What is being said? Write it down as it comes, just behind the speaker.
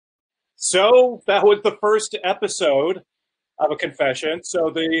So that was the first episode of A Confession. So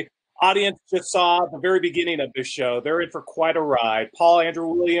the audience just saw the very beginning of this show. They're in for quite a ride. Paul Andrew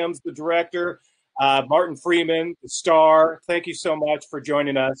Williams, the director, Martin Freeman, the star. Thank you so much for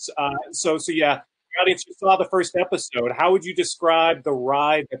joining us. Yeah, the audience just saw the first episode. How would you describe the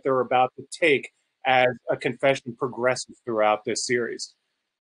ride that they're about to take as A Confession progresses throughout this series?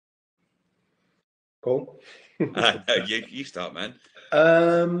 Cool. You start, man.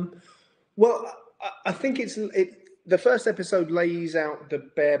 Well, I think the first episode lays out the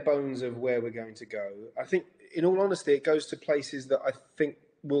bare bones of where we're going to go. I think, in all honesty, it goes to places that I think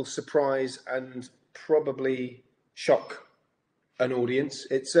will surprise and probably shock an audience.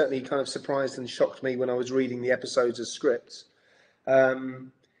 It certainly kind of surprised and shocked me when I was reading the episodes as scripts. I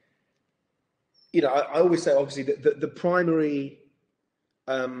always say, obviously, that the primary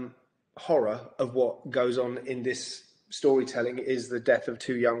horror of what goes on in this storytelling is the death of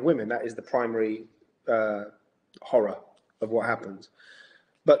two young women. That is the primary horror of what happens.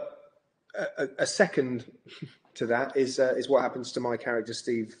 But a second to that is what happens to my character,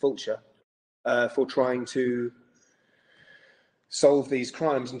 Steve Fulcher, for trying to solve these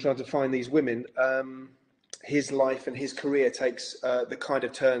crimes and trying to find these women. His life and his career takes the kind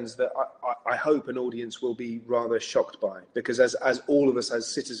of turns that I hope an audience will be rather shocked by, because as all of us as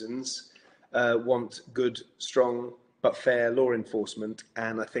citizens want good, strong, but fair law enforcement,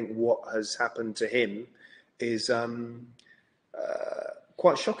 and I think what has happened to him is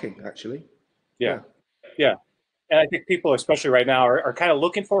quite shocking, actually. Yeah. And I think people, especially right now, are kind of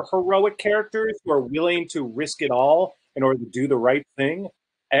looking for heroic characters who are willing to risk it all in order to do the right thing.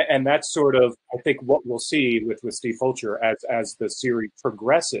 And that's sort of, I think, what we'll see with Steve Fulcher as the series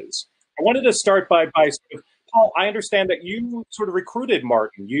progresses. I wanted to start by sort of, Paul, I understand that you sort of recruited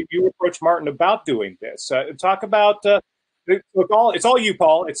Martin. You approached Martin about doing this. Talk about it's all you,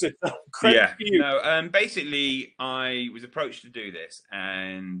 Paul. It's a credit to you. No, basically, I was approached to do this,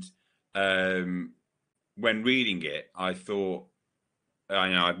 and when reading it, I thought,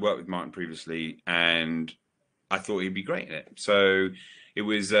 I'd worked with Martin previously, and I thought he'd be great in it. So it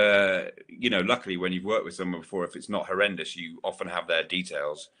was, luckily when you've worked with someone before, if it's not horrendous, you often have their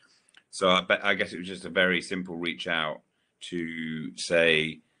details. So I guess it was just a very simple reach out to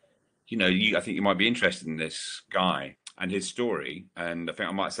say, I think you might be interested in this guy and his story. And I think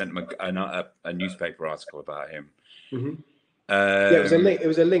I might have sent him a newspaper article about him. Mm-hmm. It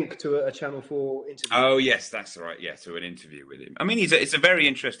was a link to a Channel 4 interview. Oh, yes, that's right. Yeah, to an interview with him. I mean, it's a very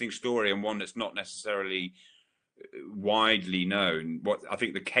interesting story, and one that's not necessarily widely known. What I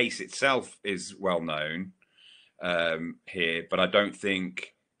think the case itself is well known here, but I don't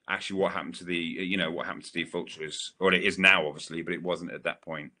think actually what happened to Steve Fulcher is, or it is now, obviously, but it wasn't at that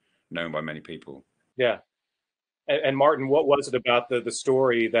point known by many people. Yeah. And Martin, what was it about the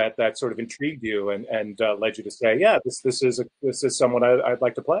story that sort of intrigued you and led you to say, yeah, this is someone I'd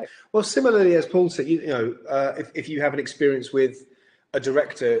like to play? Well, similarly, as Paul said, if you have an experience with a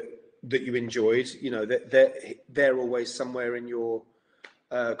director that you enjoyed, that they're always somewhere in your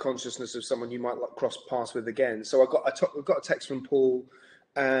consciousness of someone you might cross paths with again. So I got a text from Paul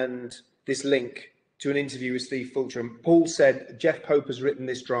and this link to an interview with Steve Fulcher. And Paul said, Jeff Pope has written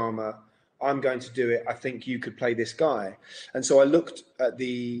this drama. I'm going to do it. I think you could play this guy. And so I looked at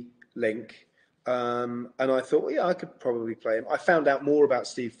the link and I thought, well, yeah, I could probably play him. I found out more about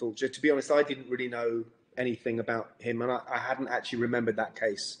Steve Fulcher. To be honest, I didn't really know anything about him, and I hadn't actually remembered that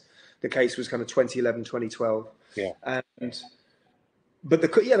case. The case was kind of 2011, 2012. Yeah. But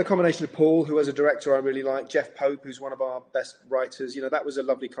the combination of Paul, who as a director I really like, Jeff Pope, who's one of our best writers, that was a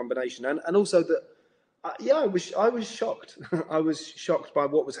lovely combination. And also that, I was shocked. I was shocked by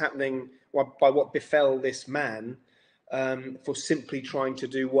what was happening, by what befell this man, for simply trying to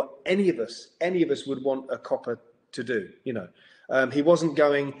do what any of us would want a copper to do. He wasn't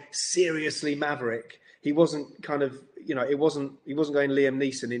going seriously maverick. He wasn't kind of, he wasn't going Liam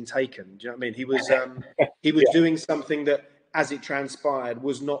Neeson in Taken. Do you know what I mean? He was doing something that, as it transpired,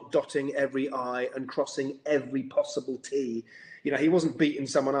 was not dotting every I and crossing every possible T. He wasn't beating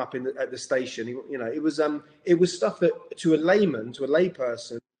someone up at the station. It was stuff that to a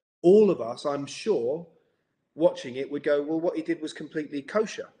layperson, all of us, I'm sure, watching it would go, well, what he did was completely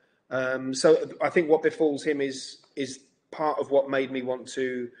kosher. So I think what befalls him is part of what made me want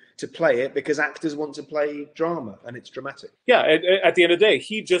to play it, because actors want to play drama and it's dramatic. Yeah, at the end of the day,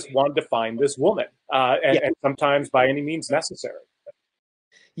 he just wanted to find this woman, and sometimes by any means necessary.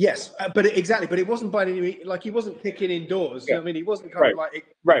 Yes, but it wasn't by any means, like he wasn't picking indoors. You know what I mean? He wasn't kind of like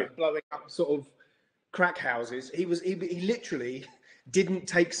blowing up sort of crack houses. He literally didn't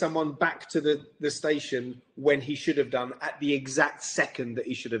take someone back to the station when he should have done at the exact second that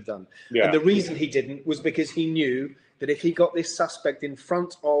he should have done. And the reason he didn't was because he knew that if he got this suspect in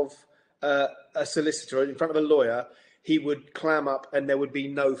front of a solicitor, in front of a lawyer, he would clam up and there would be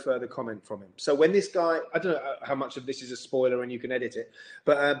no further comment from him. So when this guy, I don't know how much of this is a spoiler and you can edit it,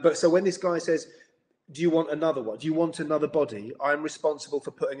 but so when this guy says, do you want another one? Do you want another body? I'm responsible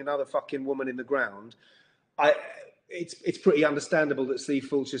for putting another fucking woman in the ground. It's pretty understandable that Steve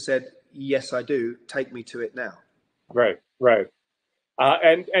Fulcher said, yes, I do. Take me to it now. Right.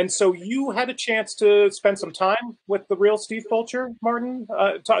 And so you had a chance to spend some time with the real Steve Fulcher, Martin.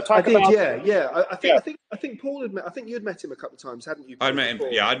 Talk I did, about, yeah. I think Paul had met. I think you had met him a couple of times, hadn't you? I'd met him.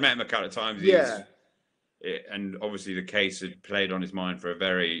 Yeah, I'd met him a couple of times. Yeah. And obviously the case had played on his mind for a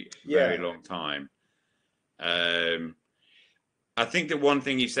very long time. I think the one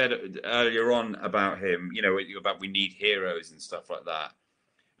thing you said earlier on about him, about we need heroes and stuff like that.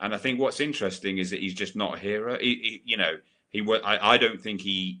 And I think what's interesting is that he's just not a hero. I don't think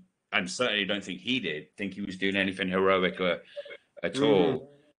he, and certainly don't think he think he was doing anything heroic at all.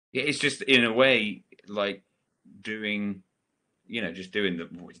 It's just in a way like doing, just doing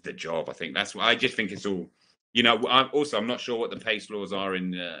the job. I think that's what I just think it's all. I'm not sure what the pace laws are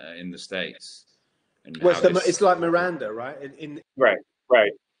in the States. Well, it's like Miranda, right? Right.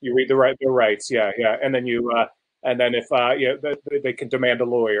 You read the rights, yeah, and then you, and then if they can demand a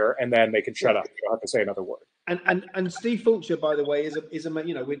lawyer, and then they can shut up. You don't have to say another word. And Steve Fulcher, by the way, is a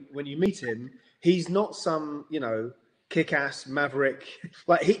when you meet him, he's not some kick-ass maverick.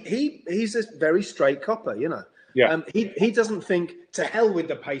 Like he's a very straight copper, Yeah. He doesn't think to hell with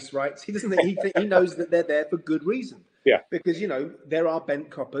the pace rights. He doesn't think he knows that they're there for good reason. Yeah. Because there are bent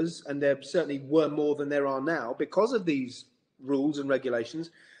coppers, and there certainly were more than there are now because of these rules and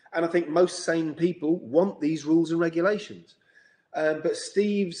regulations. And I think most sane people want these rules and regulations. But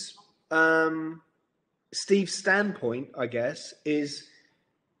Steve's standpoint, I guess, is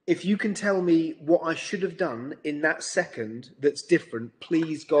if you can tell me what I should have done in that second that's different,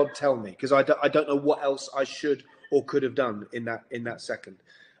 please God tell me, because I don't know what else I should or could have done in that second.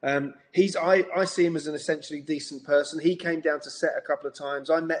 I see him as an essentially decent person. He came down to set a couple of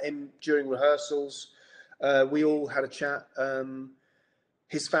times. I met him during rehearsals. We all had a chat.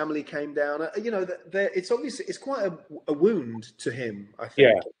 His family came down. It's quite a wound to him, I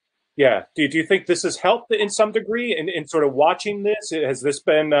think. Yeah. Do you think this has helped in some degree in sort of watching this? Has this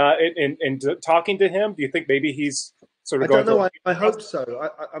been in talking to him? Do you think maybe he's sort of going? I don't know. I hope so.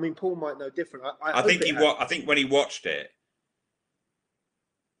 I mean, Paul might know different. I think when he watched it,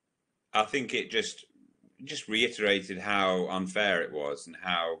 I think it just reiterated how unfair it was and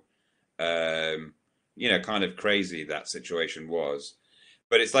how kind of crazy that situation was.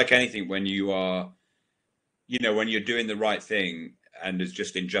 But it's like anything when you are, when you're doing the right thing and there's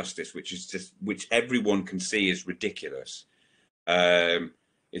just injustice, which everyone can see is ridiculous.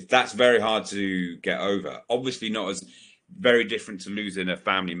 That's very hard to get over. Obviously, not as very different to losing a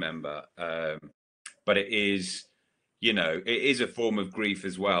family member, but it is. It is a form of grief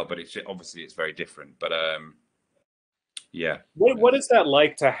as well, but it's very different. But yeah. What is that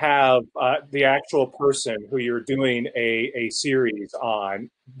like to have the actual person who you're doing a series on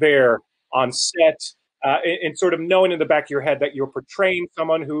there on set, and sort of knowing in the back of your head that you're portraying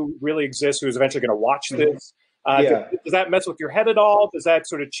someone who really exists, who's eventually going to watch this? Does that mess with your head at all? Does that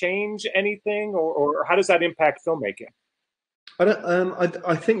sort of change anything, or how does that impact filmmaking?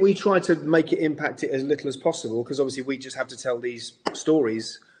 I think we try to make it impact it as little as possible, because obviously we just have to tell these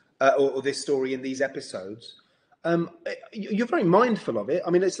stories or this story in these episodes. You're very mindful of it. I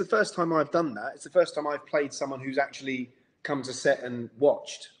mean, it's the first time I've done that. It's the first time I've played someone who's actually come to set and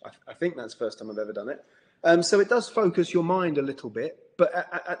watched. I think that's the first time I've ever done it. So it does focus your mind a little bit. But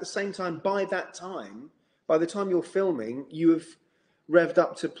at the same time, by the time you're filming, you have revved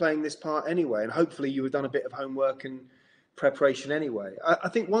up to playing this part anyway. And hopefully you have done a bit of homework and preparation anyway. I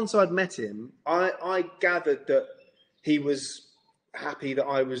think once I'd met him, I gathered that he was happy that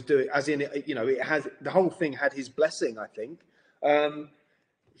I was doing, as in, it has, the whole thing had his blessing, I think. And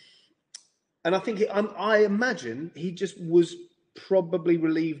I think, I imagine he just was probably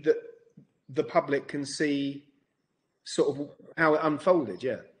relieved that the public can see sort of how it unfolded.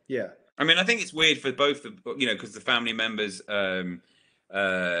 Yeah. I mean, I think it's weird for both, because the family members of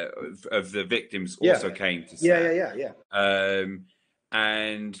the victims also came to set. Yeah.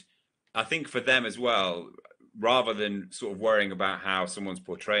 And I think for them as well, rather than sort of worrying about how someone's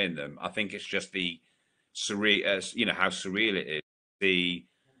portraying them, I think it's just the surreal, how surreal it is,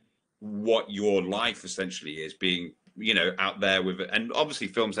 what your life essentially is being, out there with it. And obviously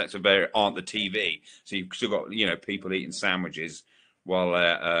film sets aren't the TV. So you've still got, people eating sandwiches while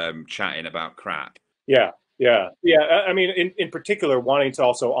they're chatting about crap. Yeah, yeah, yeah. I mean, in particular, wanting to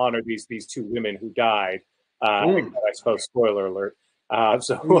also honor these two women who died. Again, I suppose spoiler alert.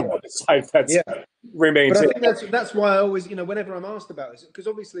 So besides that Yeah. But remains. I think that's why I always, whenever I'm asked about this, because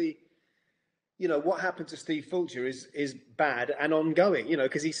obviously, what happened to Steve Fulcher is bad and ongoing,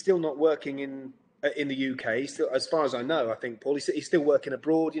 because he's still not working in the UK. He's still, as far as I know, I think, Paul, he's still working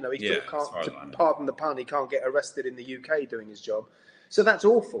abroad. He still can't, to pardon the pun, he can't get arrested in the UK doing his job. So that's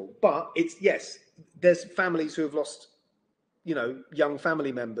awful. But yes, there's families who have lost, young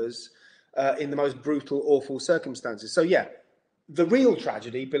family members in the most brutal, awful circumstances. So yeah, the real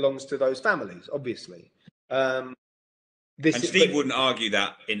tragedy belongs to those families, obviously. And Steve wouldn't argue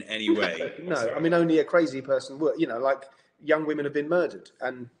that in any way. No, I mean, only a crazy person would. Like young women have been murdered,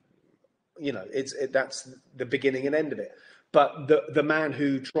 and that's the beginning and end of it. But the man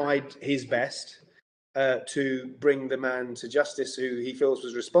who tried his best to bring the man to justice, who he feels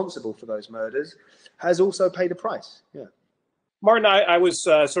was responsible for those murders, has also paid a price. Yeah. Martin, I was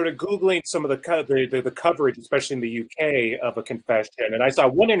sort of Googling some of the coverage, especially in the UK, of A Confession, and I saw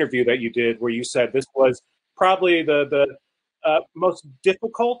one interview that you did where you said this was probably the most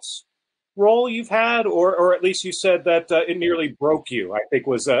difficult role you've had, or at least you said that it nearly broke you, I think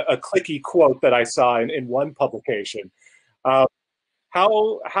was a clicky quote that I saw in one publication. How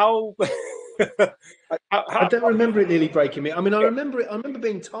I don't remember it nearly breaking me. I mean, I remember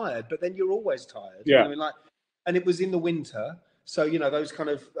being tired, but then you're always tired. Yeah. I mean, and it was in the winter. So, those kind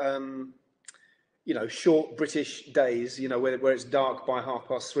of, short British days, where it's dark by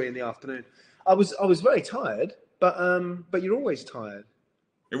 3:30 in the afternoon. I was very tired, but you're always tired.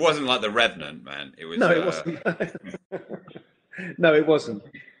 It wasn't like The Revenant, man. It was. No, it wasn't. No, it wasn't.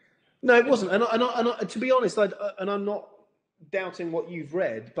 No, it wasn't. And I, to be honest, I'm not doubting what you've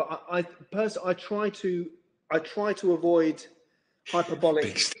read, but I personally, I try to avoid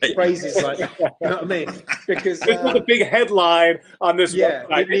hyperbolic phrases like that. You know what I mean? Because this was a big headline on this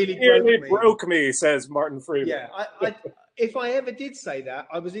website. It nearly broke me, says Martin Freeman. Yeah, if I ever did say that,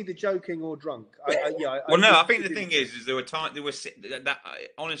 I was either joking or drunk. I think the thing is there were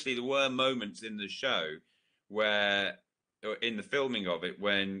moments in the show where, in the filming of it,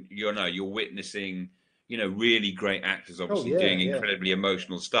 when you're witnessing, really great actors obviously doing incredibly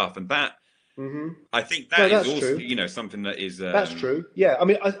emotional stuff, and that. Mm-hmm. I think that is also, true. Something that is. That's true. Yeah, I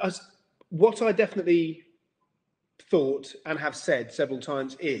mean, what I definitely thought and have said several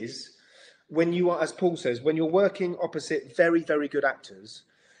times is, when you are, as Paul says, when you're working opposite very, very good actors,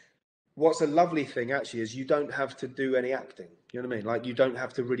 what's a lovely thing actually is you don't have to do any acting. You know what I mean? Like, you don't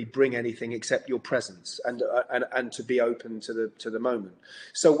have to really bring anything except your presence and to be open to the moment.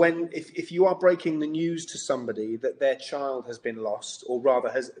 So if you are breaking the news to somebody that their child has been lost, or rather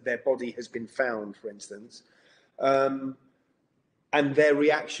their body has been found, for instance, and their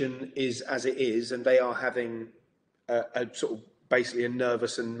reaction is as it is, and they are having a sort of basically a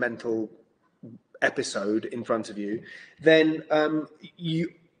nervous and mental episode in front of you, then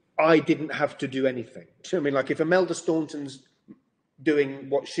I didn't have to do anything. So, I mean, like, if Imelda Staunton's doing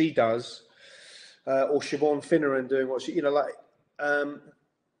what she does, or Siobhan Finneran doing what she,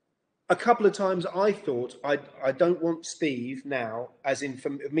 a couple of times I thought, I don't want Steve now, as in for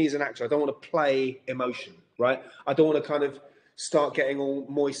me as an actor, I don't want to play emotion, right? I don't want to kind of start getting all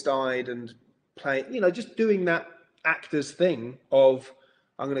moist-eyed and play, just doing that actor's thing of,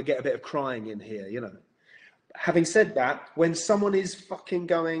 I'm going to get a bit of crying in here, Having said that, when someone is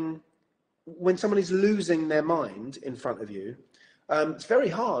losing their mind in front of you, it's very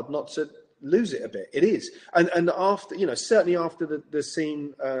hard not to lose it a bit. It is. And after, certainly after the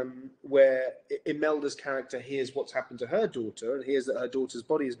scene where Imelda's character hears what's happened to her daughter and hears that her daughter's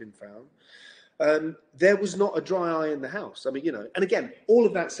body has been found, there was not a dry eye in the house. I mean, and again, all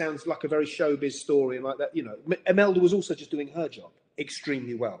of that sounds like a very showbiz story and like that, Imelda was also just doing her job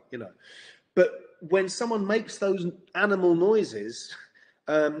extremely well, But when someone makes those animal noises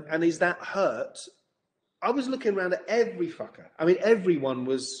and is that hurt, I was looking around at every fucker. I mean, everyone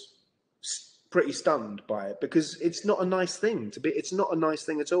was pretty stunned by it, because it's not a nice thing to be. It's not a nice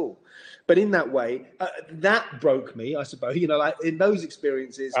thing at all. But in that way, that broke me, I suppose. Like in those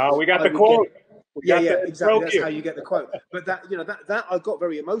experiences. We got the quote. Exactly. That's how you get the quote. But that I got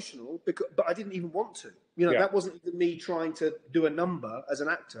very emotional, but I didn't even want to. That wasn't even me trying to do a number as an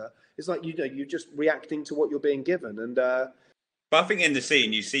actor. It's like you're just reacting to what you're being given, and. But I think in the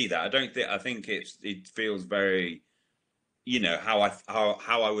scene you see that. I think it feels very, how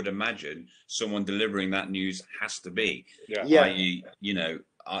I would imagine someone delivering that news has to be. Yeah. I.e.,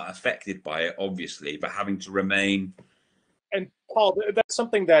 are affected by it, obviously, but having to remain. And Paul, that's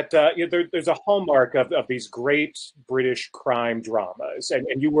something that there's a hallmark of these great British crime dramas,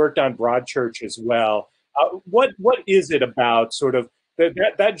 and you worked on Broadchurch as well. What is it about sort of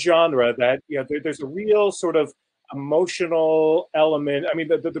that genre that there's a real sort of emotional element? I mean,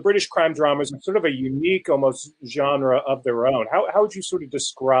 the British crime dramas are sort of a unique almost genre of their own. How would you sort of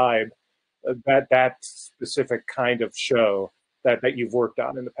describe that specific kind of show that you've worked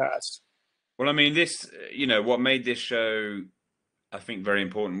on in the past? Well, I mean, this, what made this show, I think, very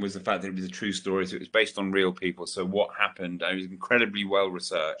important was the fact that it was a true story. So it was based on real people. So what happened, it was incredibly well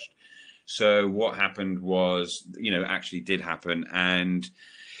researched. So what happened was, actually did happen. And,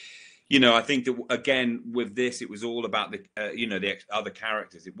 I think that, again, with this, it was all about the other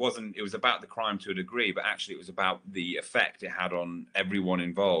characters. It was about the crime to a degree, but actually it was about the effect it had on everyone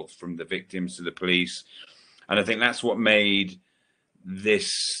involved, from the victims to the police. And I think that's what made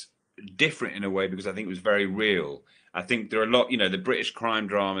this different in a way, because I think it was very real. I think there are a lot, the British crime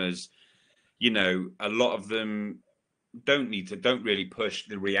dramas, a lot of them don't really push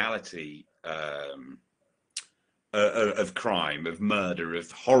the reality of crime, of murder,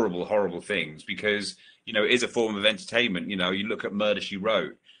 of horrible things, because, it is a form of entertainment. You look at Murder, She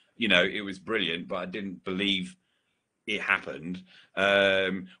Wrote, it was brilliant, but I didn't believe it happened.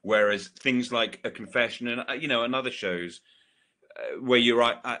 Whereas things like A Confession and other shows, where you're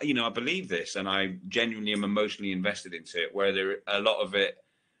right, I believe this, and I genuinely am emotionally invested into it. Where there a lot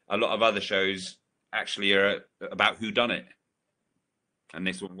of other shows actually are about who done it, and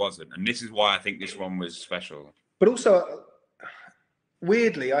this one wasn't. And this is why I think this one was special. But also,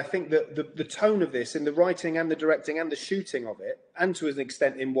 weirdly, I think that the tone of this, in the writing and the directing and the shooting of it, and to an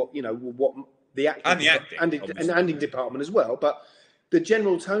extent in what the acting and the department as well, but the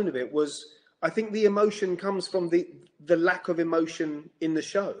general tone of it was, I think the emotion comes from the lack of emotion in the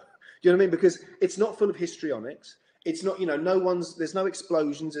show. Do you know what I mean? Because it's not full of histrionics. It's not, there's no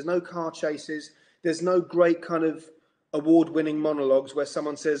explosions, there's no car chases, there's no great kind of award-winning monologues where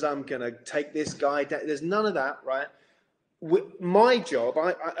someone says, I'm going to take this guy down. There's none of that, right? My job,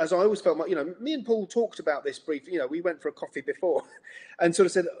 as I always felt, me and Paul talked about this briefly. We went for a coffee before and sort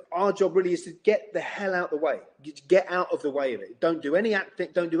of said, our job really is to get the hell out of the way. Get out of the way of it. Don't do any acting,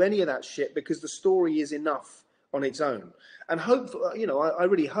 don't do any of that shit, because the story is enough on its own. And hope, I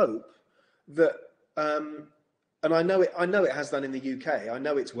really hope that, and I know it has done in the UK. I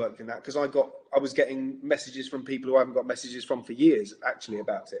know it's worked in that, because I was getting messages from people who I haven't got messages from for years, actually,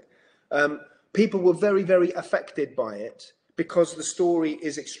 about it. People were very, very affected by it because the story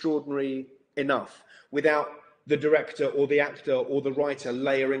is extraordinary enough without the director or the actor or the writer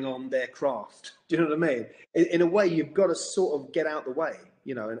layering on their craft. Do you know what I mean? In a way, you've got to sort of get out the way,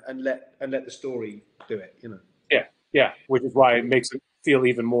 and let the story do it, Yeah, which is why it makes it feel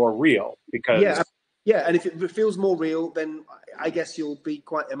even more real, because yeah, and if it feels more real, then I guess you'll be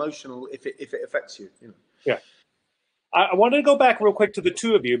quite emotional if it affects you. Yeah. I wanted to go back real quick to the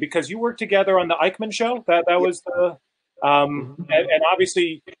two of you, because you worked together on the Eichmann show. That was the and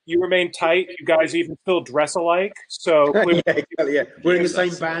obviously you remain tight. You guys even still dress alike. So yeah, we're in the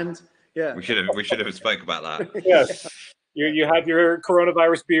same band. Yeah, we should have spoke about that. Yes, you have your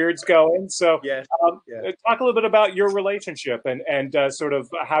coronavirus beards going. So talk a little bit about your relationship and sort of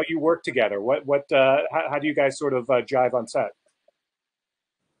how you work together. How do you guys sort of jive on set?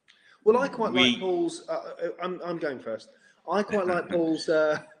 Well, I quite like Paul's. I'm going first. I quite like Paul's.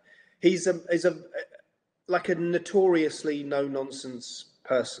 He's like a notoriously no nonsense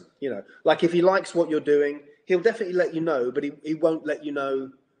person. Like if he likes what you're doing, he'll definitely let you know, but he won't let you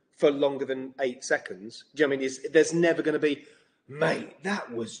know for longer than 8 seconds. Do you know what I mean? There's never going to be, mate,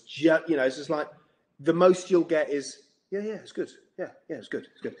 that was just. It's just like the most you'll get is it's good. Yeah, it's good.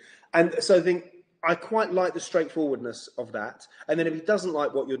 And so I think, I quite like the straightforwardness of that. And then if he doesn't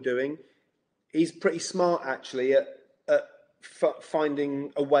like what you're doing, he's pretty smart actually at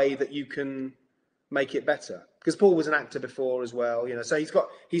finding a way that you can make it better. Because Paul was an actor before as well, so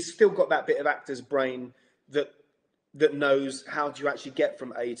he's still got that bit of actor's brain that knows how do you actually get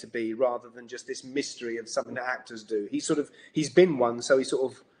from A to B, rather than just this mystery of something that actors do. He's been one, so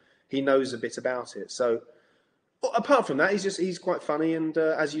he knows a bit about it. So, apart from that, he's quite funny, and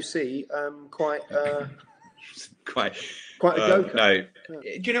as you see, quite a joker. No,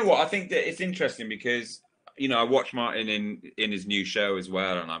 do you know what? I think that it's interesting because I watched Martin in his new show as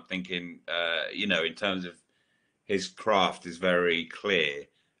well, and I'm thinking, in terms of his craft is very clear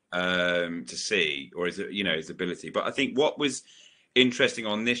to see, or his ability. But I think what was interesting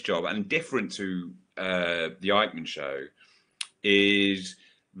on this job and different to the Eichmann show is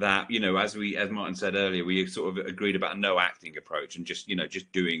that as Martin said earlier, we sort of agreed about a no acting approach and just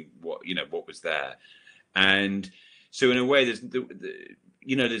doing what was there. And So in a way, there's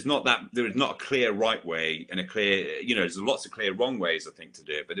not a clear right way and a clear, there's lots of clear wrong ways, I think, to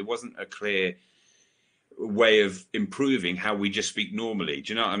do it, but there wasn't a clear way of improving how we just speak normally.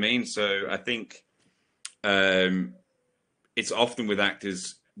 Do you know what I mean? So I think it's often with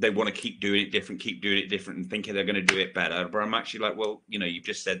actors, they want to keep doing it different, and thinking they're going to do it better. But I'm actually like, well, you've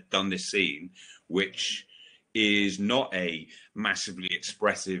just done this scene, which is not a massively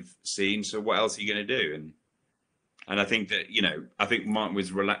expressive scene. So what else are you going to do? And I think that, I think Martin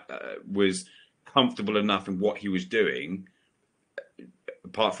was comfortable enough in what he was doing,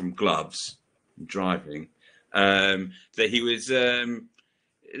 apart from gloves and driving, that he was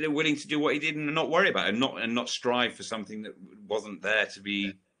willing to do what he did and not worry about it, and not strive for something that wasn't there to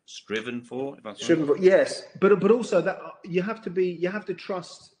be striven for. Yes, but also that you have to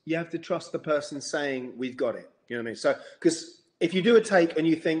trust the person saying we've got it. You know what I mean? So because if you do a take and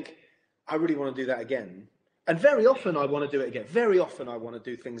you think I really want to do that again. And very often I want to do it again. Very often I want to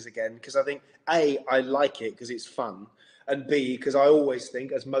do things again because I think, A, I like it because it's fun. And B, because I always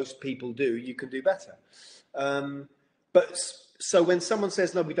think, as most people do, you can do better. But so when someone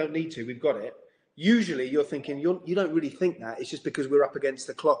says, no, we don't need to, we've got it, usually you're thinking, you don't really think that. It's just because we're up against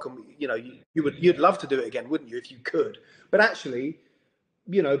the clock and, you'd love to do it again, wouldn't you, if you could? But actually,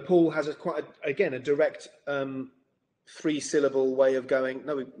 Paul has a direct 3-syllable way of going,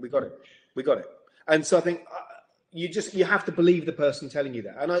 no, we got it. We got it. And so I think you have to believe the person telling you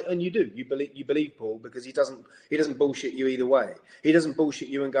that, and you do. You believe Paul because he doesn't bullshit you either way. He doesn't bullshit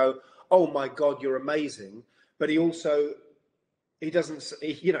you and go, oh my God, you're amazing. But he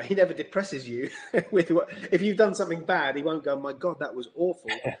never depresses you with what, if you've done something bad, he won't go, my God, that was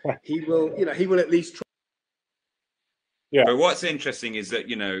awful. He will at least try. Yeah. But what's interesting is that,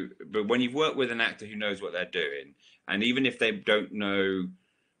 but when you've worked with an actor who knows what they're doing, and even if they don't know,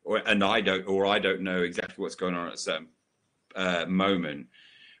 I don't know exactly what's going on at a certain moment,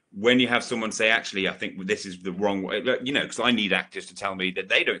 when you have someone say, actually, I think this is the wrong way, because I need actors to tell me that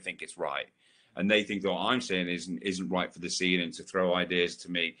they don't think it's right. And they think that what I'm saying isn't right for the scene, and to throw ideas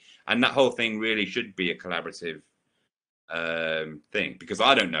to me. And that whole thing really should be a collaborative thing, because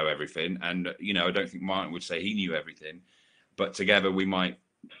I don't know everything. And, I don't think Martin would say he knew everything. But together we might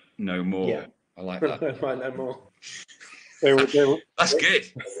know more. Yeah. I like that. Might know more. That's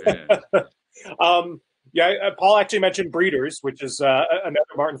good. Paul actually mentioned Breeders, which is another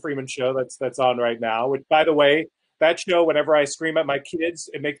Martin Freeman show that's on right now. Which, by the way, that show, whenever I scream at my kids,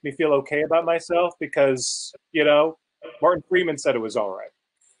 it makes me feel okay about myself because Martin Freeman said it was all right.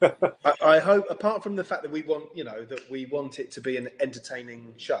 I hope, apart from the fact that we want it to be an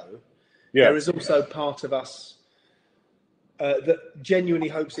entertaining show, there is also part of us that genuinely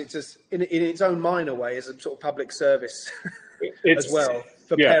hopes it's just in its own minor way as a sort of public service as well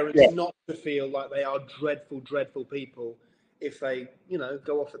for parents not to feel like they are dreadful people if they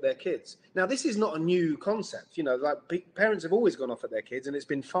go off at their kids. Now this is not a new concept, parents have always gone off at their kids and it's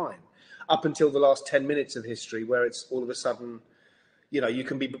been fine up until the last 10 minutes of history where it's all of a sudden you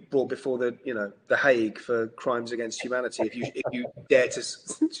can be brought before the Hague for crimes against humanity if you dare to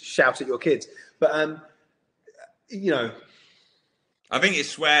shout at your kids. But I think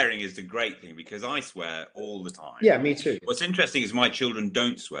swearing is the great thing because I swear all the time. Yeah, me too. What's interesting is my children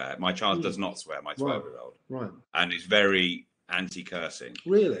don't swear. My child does not swear, my 12-year-old. Right. And is very anti-cursing.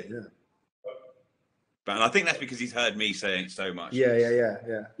 Really? Yeah. But I think that's because he's heard me saying it so much. Yeah.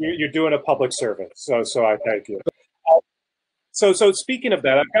 You're doing a public service, so I thank you. So speaking of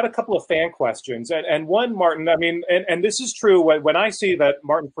that, I've got a couple of fan questions, and one, Martin. I mean, and this is true. When I see that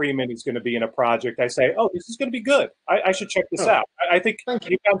Martin Freeman is going to be in a project, I say, "Oh, this is going to be good. I should check this out." I think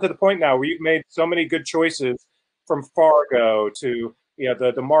you've gotten to the point now where you've made so many good choices, from Fargo to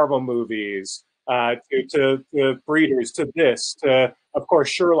the Marvel movies, to Breeders, to this, to of course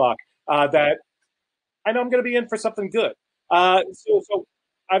Sherlock. That I know I'm going to be in for something good. So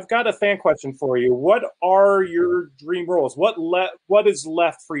I've got a fan question for you. What are your dream roles? What is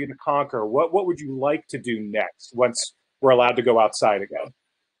left for you to conquer? What would you like to do next once we're allowed to go outside again?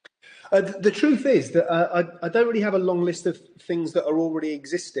 The truth is that I don't really have a long list of things that are already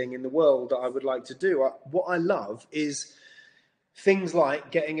existing in the world that I would like to do. What I love is things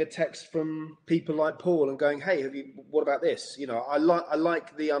like getting a text from people like Paul and going, "Hey, what about this?" I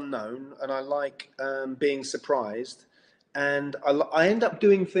like the unknown, and I like being surprised. And I end up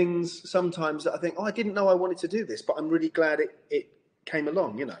doing things sometimes that I think, I didn't know I wanted to do this, but I'm really glad it came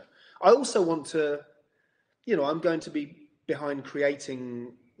along, I also want to, I'm going to be behind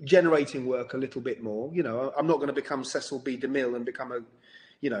generating work a little bit more. I'm not going to become Cecil B. DeMille and become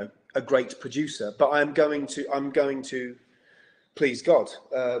a great producer, but I'm going to please God,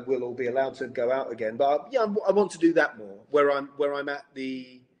 we'll all be allowed to go out again. But I want to do that more, where I'm at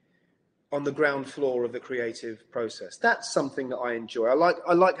on the ground floor of the creative process. That's something that I enjoy.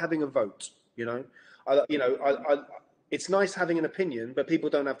 I like having a vote. It's nice having an opinion, but people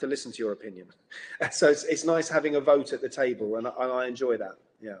don't have to listen to your opinion. So it's nice having a vote at the table, and I enjoy that.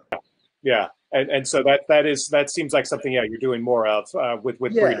 Yeah. Yeah, and so that seems like something you're doing more of with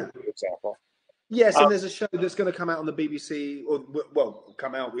Breeder, for example. Yes, and there's a show that's going to come out on the BBC, or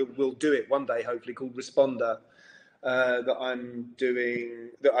come out. We'll do it one day, hopefully, called Responder, that I'm doing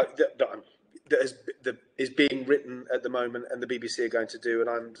that is being written at the moment, and the BBC are going to do, and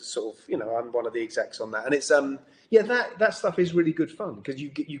I'm sort of I'm one of the execs on that, and it's that stuff is really good fun because you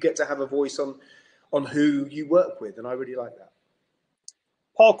get to have a voice on who you work with, and I really like that.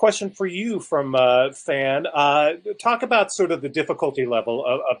 Paul, question for you from fan. Talk about sort of the difficulty level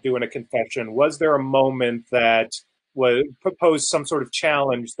of doing a confession. Was there a moment that posed some sort of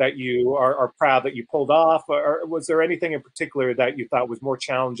challenge that you are proud that you pulled off, or was there anything in particular that you thought was more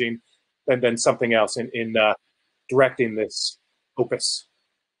challenging than something else in directing this opus?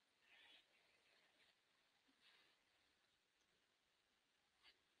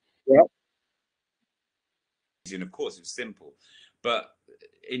 Yeah. And of course, it's simple, but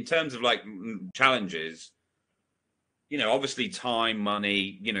in terms of like challenges, obviously time,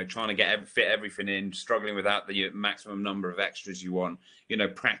 money, trying to fit everything in, struggling without the maximum number of extras you want,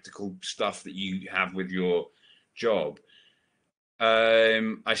 practical stuff that you have with your job.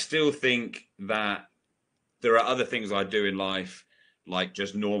 I still think that there are other things I do in life, like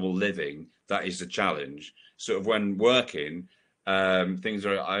just normal living, that is a challenge. Sort of when working, things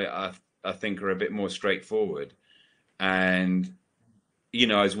I think are a bit more straightforward. And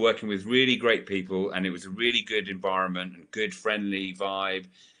I was working with really great people, and it was a really good environment and good friendly vibe.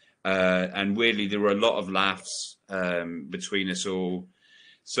 And weirdly, there were a lot of laughs between us all.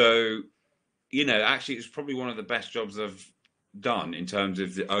 So, actually, it was probably one of the best jobs I've done in terms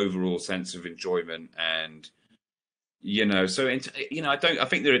of the overall sense of enjoyment. And, so, I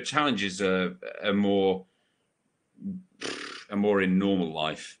think there are challenges are more in normal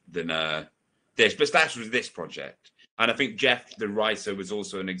life than this, but that was this project. And I think Jeff, the writer, was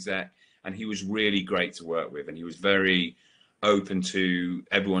also an exec, and he was really great to work with, and he was very open to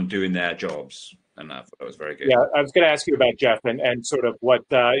everyone doing their jobs, and I thought that was very good. Yeah, I was going to ask you about Jeff and sort of what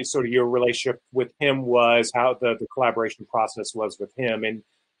sort of your relationship with him was, how the collaboration process was with him in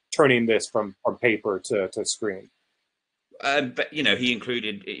turning this from paper to screen. But he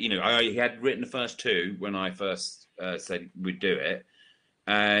included, he had written the first two when I first said we'd do it,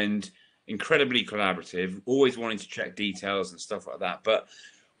 and incredibly collaborative, always wanting to check details and stuff like that. But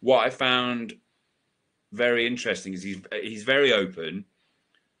what I found very interesting is he's very open.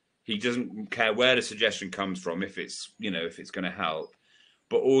 He doesn't care where the suggestion comes from, if it's going to help.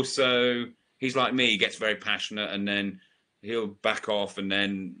 But also, he's like me, he gets very passionate, and then he'll back off, and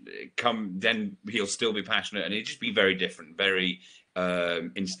then he'll still be passionate, and it'll just be very different, very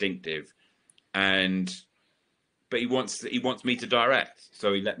instinctive. But he wants me to direct,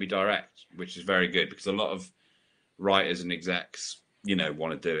 so he let me direct, which is very good, because a lot of writers and execs,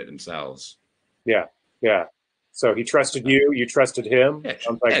 want to do it themselves. Yeah. So he trusted you, you trusted him. Yeah,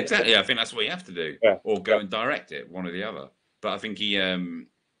 exactly. I think that's what you have to do, or go and direct it, one or the other. But I think he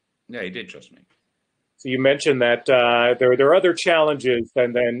did trust me. So you mentioned that there are other challenges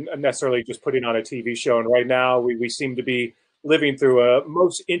than necessarily just putting on a TV show. And right now we seem to be living through a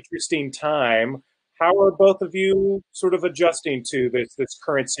most interesting time. How are both of you sort of adjusting to this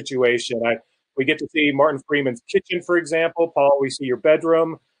current situation? We get to see Martin Freeman's kitchen, for example. Paul, we see your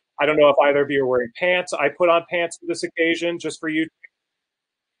bedroom. I don't know if either of you are wearing pants. I put on pants for this occasion, just for you.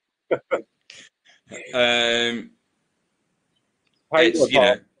 How you doing,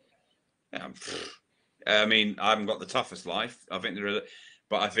 Paul? I mean, I haven't got the toughest life. I think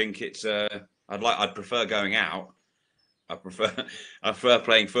but I think it's. I'd prefer going out. I prefer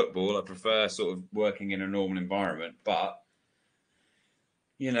playing football. I prefer sort of working in a normal environment. But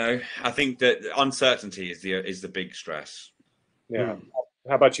I think that uncertainty is the big stress. Yeah.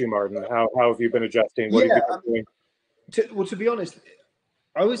 How about you, Martin? How have you been adjusting? What have you been doing? To be honest,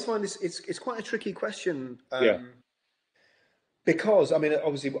 I always find it's quite a tricky question. Because I mean,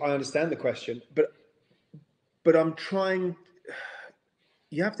 obviously, I understand the question, but I'm trying.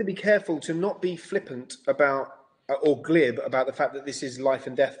 You have to be careful to not be flippant about or glib about the fact that this is life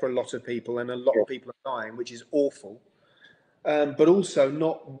and death for a lot of people, and a lot of people are dying, which is awful. But also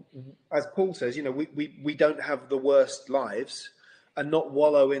not, as Paul says, we don't have the worst lives, and not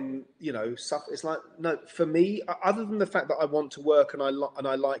wallow in stuff. It's like, no, for me, other than the fact that I want to work and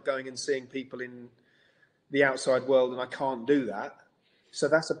I like going and seeing people in the outside world, and I can't do that. So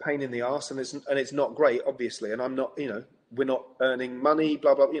that's a pain in the arse, and it's not great, obviously. And I'm not, we're not earning money,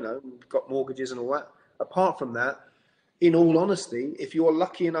 blah blah. We've got mortgages and all that. Apart from that, in all honesty, if you're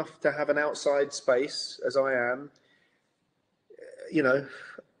lucky enough to have an outside space, as I am,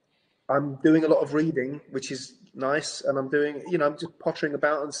 I'm doing a lot of reading, which is nice, and I'm doing, I'm just pottering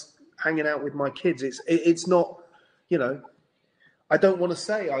about and hanging out with my kids. It's not, I don't want to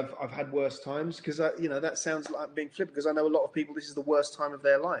say I've had worse times, because that sounds like being flippant, because I know a lot of people this is the worst time of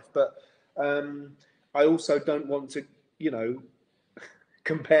their life. But I also don't want to,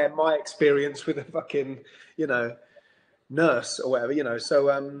 compare my experience with a fucking, nurse or whatever, So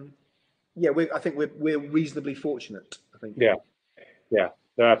I think we're reasonably fortunate, I think. Yeah,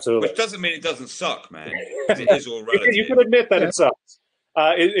 absolutely. Which doesn't mean it doesn't suck, man. It is all relative. You can admit that it sucks.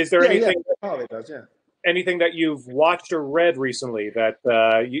 Is there anything? Oh, it does, yeah. Anything that you've watched or read recently that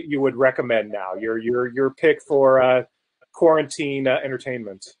you would recommend now? Your pick for quarantine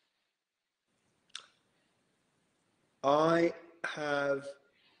entertainment. I've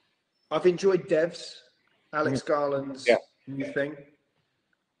enjoyed Devs, Alex Garland's new thing.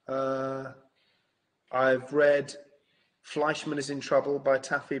 I've read Fleischman is in Trouble by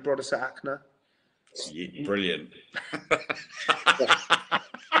Taffy Brodesser-Akner. Brilliant.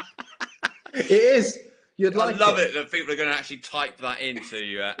 It is. You'd like I love it that people are going to actually type that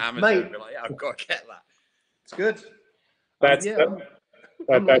into Amazon. Mate, and be like, yeah, I've got to get that. It's good.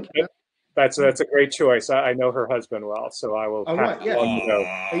 That's a great choice. I know her husband well, so I will. There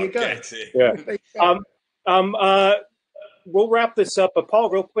you go. Yeah. We'll wrap this up. But Paul,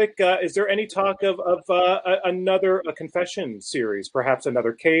 real quick, is there any talk of another confession series, perhaps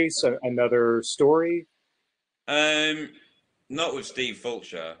another case, another story? Not with Steve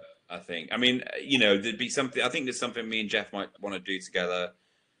Fulcher, I think. I mean, there'd be something. I think there's something me and Jeff might want to do together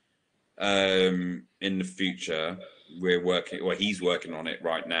in the future. We're working, well, he's working on it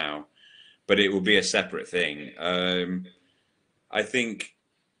right now, but it will be a separate thing. I think,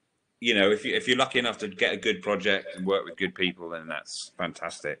 if you're lucky enough to get a good project and work with good people, then that's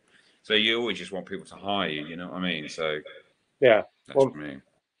fantastic. So you always just want people to hire you, you know what I mean? So yeah, that's me.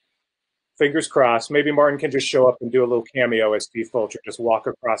 Fingers crossed. Maybe Martin can just show up and do a little cameo as Steve Fulcher, just walk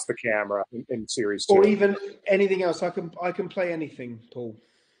across the camera in series 2. Or even anything else. I can play anything, Paul.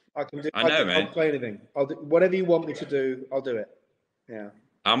 I know, man. I'll play anything. I'll do whatever you want me to do. I'll do it. Yeah.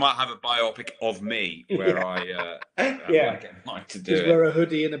 I might have a biopic of me where I get Mike to do it. Just wear a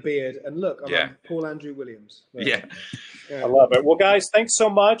hoodie and a beard. And look, I'm Paul Andrew Williams. Yeah. I love it. Well, guys, thanks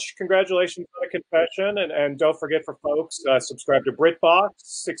so much. Congratulations on the confession. And don't forget, for folks, subscribe to BritBox,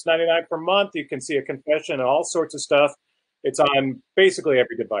 $6.99 per month. You can see a confession and all sorts of stuff. It's on basically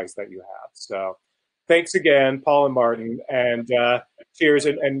every device that you have. So thanks again, Paul and Martin. And cheers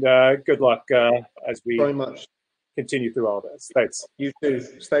and good luck as we very much continue through all this. Thanks. You too.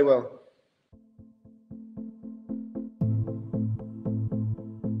 Stay well.